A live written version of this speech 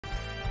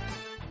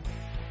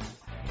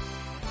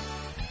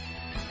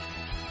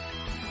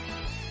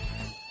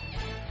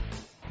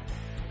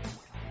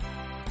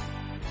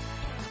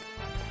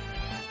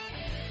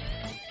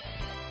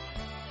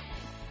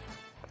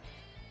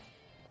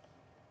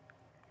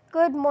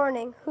Good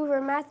morning,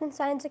 Hoover Math and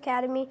Science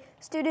Academy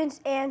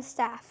students and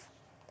staff.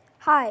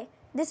 Hi,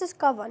 this is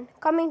Kavan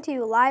coming to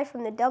you live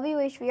from the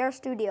WHVR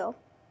studio.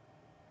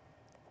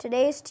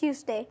 Today is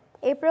Tuesday,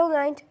 April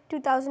 9th,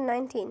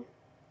 2019.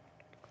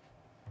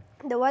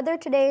 The weather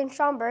today in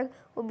Schaumburg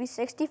will be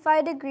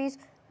 65 degrees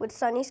with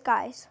sunny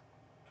skies.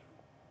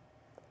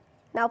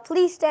 Now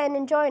please stand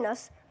and join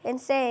us in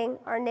saying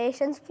our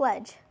nation's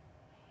pledge.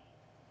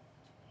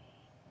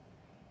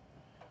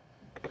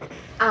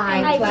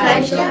 I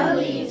pledge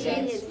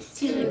allegiance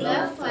to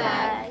the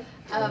flag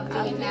of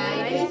the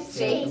United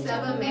States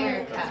of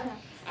America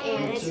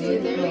and to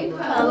the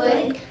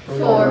republic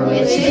for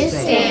which it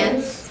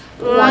stands,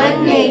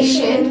 one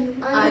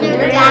nation,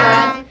 under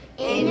God,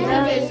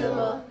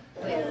 indivisible,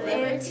 with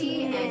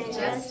liberty and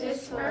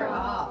justice for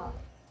all.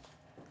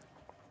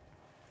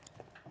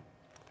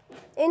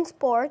 In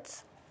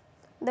sports,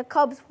 the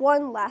Cubs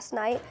won last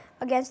night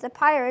against the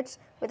Pirates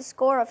with a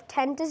score of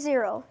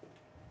 10-0.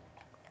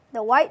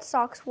 The White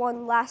Sox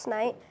won last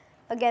night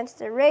against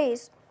the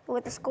Rays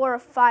with a score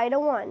of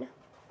 5-1.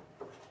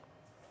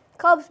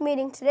 Clubs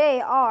meeting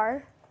today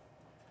are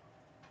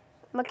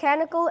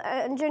Mechanical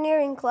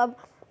Engineering Club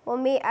will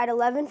meet at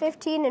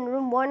 11:15 in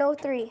room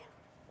 103.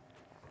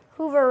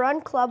 Hoover Run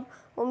Club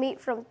will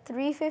meet from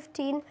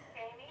 3:15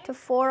 to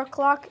 4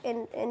 o'clock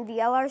in the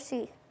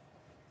LRC.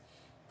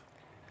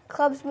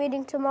 Clubs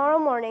meeting tomorrow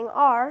morning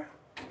are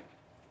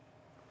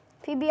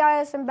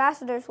PBIS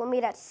Ambassadors will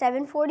meet at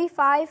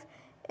 7:45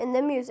 in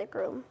the music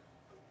room.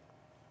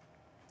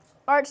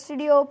 Art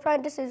Studio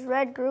Apprentices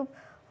Red Group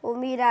will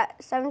meet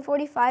at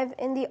 7:45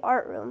 in the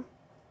art room.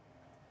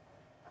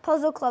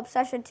 Puzzle Club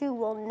Session 2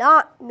 will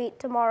not meet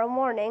tomorrow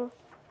morning.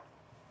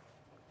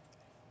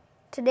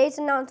 Today's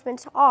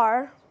announcements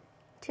are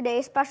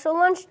today's special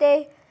lunch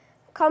day.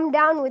 Come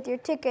down with your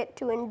ticket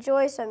to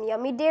enjoy some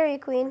yummy Dairy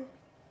Queen.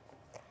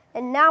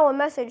 And now a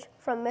message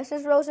from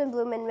Mrs.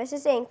 Rosenblum and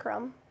Mrs.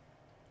 Ankrum.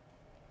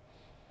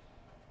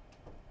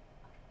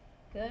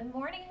 Good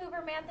morning,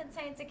 Hoover Math and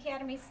Science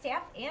Academy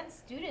staff and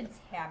students.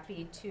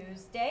 Happy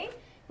Tuesday.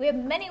 We have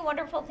many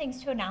wonderful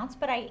things to announce,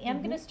 but I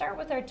am going to start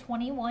with our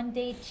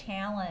 21-day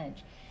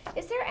challenge.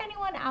 Is there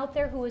anyone out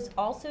there who is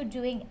also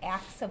doing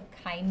acts of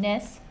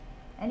kindness?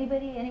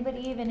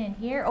 Anybody even in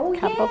here? Oh,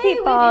 Couple yay,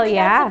 people, we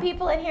yeah. got some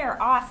people in here.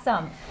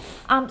 Awesome.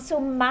 So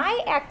my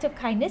act of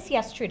kindness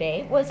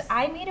yesterday was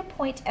I made a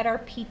point at our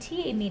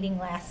PTA meeting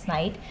last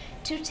night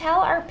to tell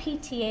our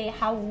PTA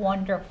how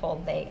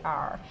wonderful they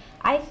are.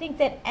 I think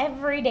that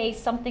every day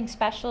something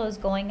special is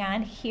going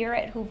on here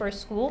at Hoover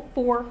School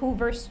for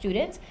Hoover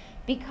students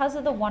because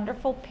of the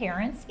wonderful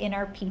parents in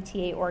our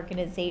PTA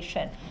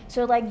organization.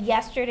 So like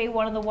yesterday,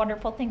 one of the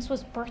wonderful things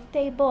was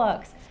birthday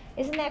books.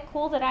 Isn't that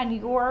cool that on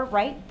your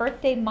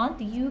birthday month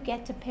you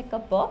get to pick a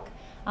book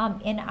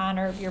in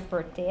honor of your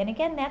birthday? And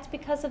again, that's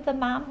because of the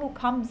mom who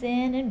comes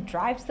in and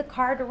drives the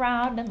cart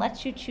around and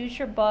lets you choose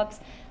your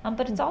books.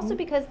 But it's also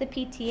because the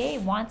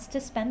PTA wants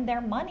to spend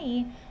their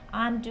money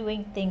on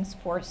doing things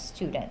for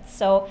students.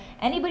 So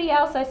anybody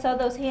else, I saw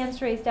those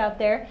hands raised out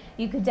there,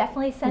 you could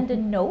definitely send a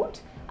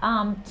note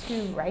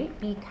to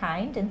be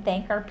kind and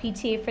thank our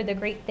PTA for the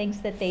great things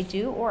that they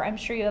do, or I'm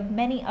sure you have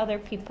many other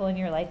people in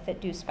your life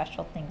that do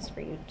special things for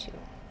you too.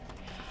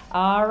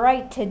 All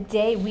right,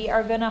 today we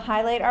are going to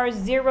highlight our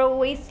zero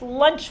waste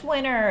lunch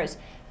winners.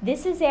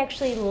 This is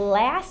actually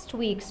last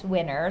week's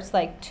winners,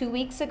 like 2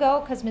 weeks ago,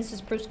 because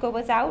Mrs. Prusko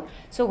was out.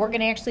 So we're going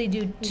to actually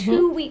do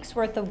 2 weeks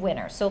worth of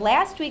winners. So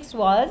last week's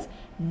was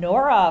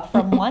Nora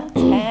from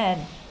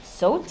 110,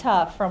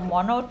 Sota from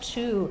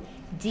 102,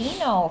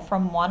 Dino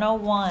from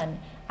 101,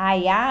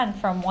 Ayan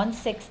from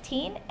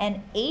 116,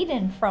 and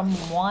Aiden from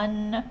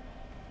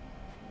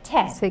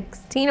 110.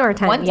 16 or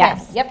 10, 110,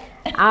 yes. yep.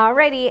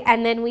 Alrighty,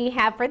 and then we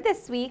have for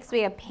this week's,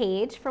 we have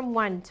Paige from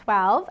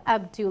 112,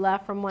 Abdullah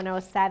from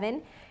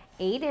 107,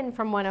 Aiden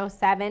from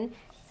 107,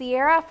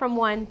 Sierra from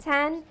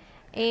 110,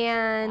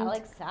 and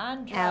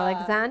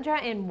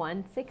Alexandra in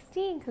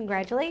 116.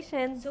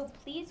 Congratulations. So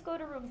please go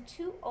to room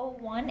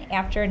 201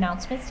 after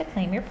announcements to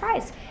claim your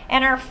prize.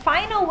 And our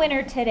final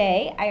winner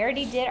today, I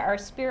already did our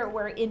Spirit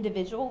Wear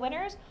individual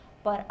winners,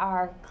 but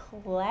our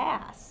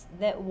class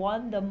that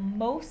won the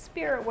most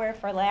Spirit Wear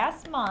for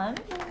last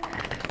month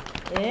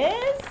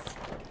is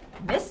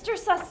Mr.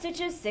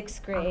 Sustich's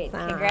 6th grade.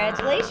 Awesome.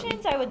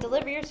 Congratulations. I would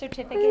deliver your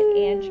certificate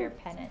and your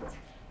pennant.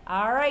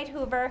 All right,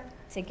 Hoover,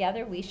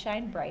 together we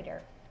shine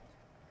brighter.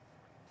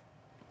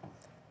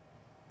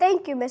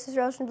 Thank you, Mrs.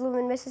 Rosenblum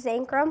and Mrs.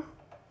 Ankrum.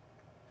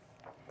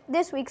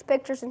 This week's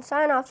pictures and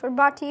sign-offs were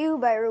brought to you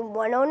by room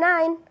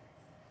 109.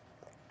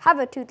 Have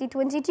a Toothy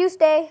Twinsy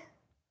Tuesday.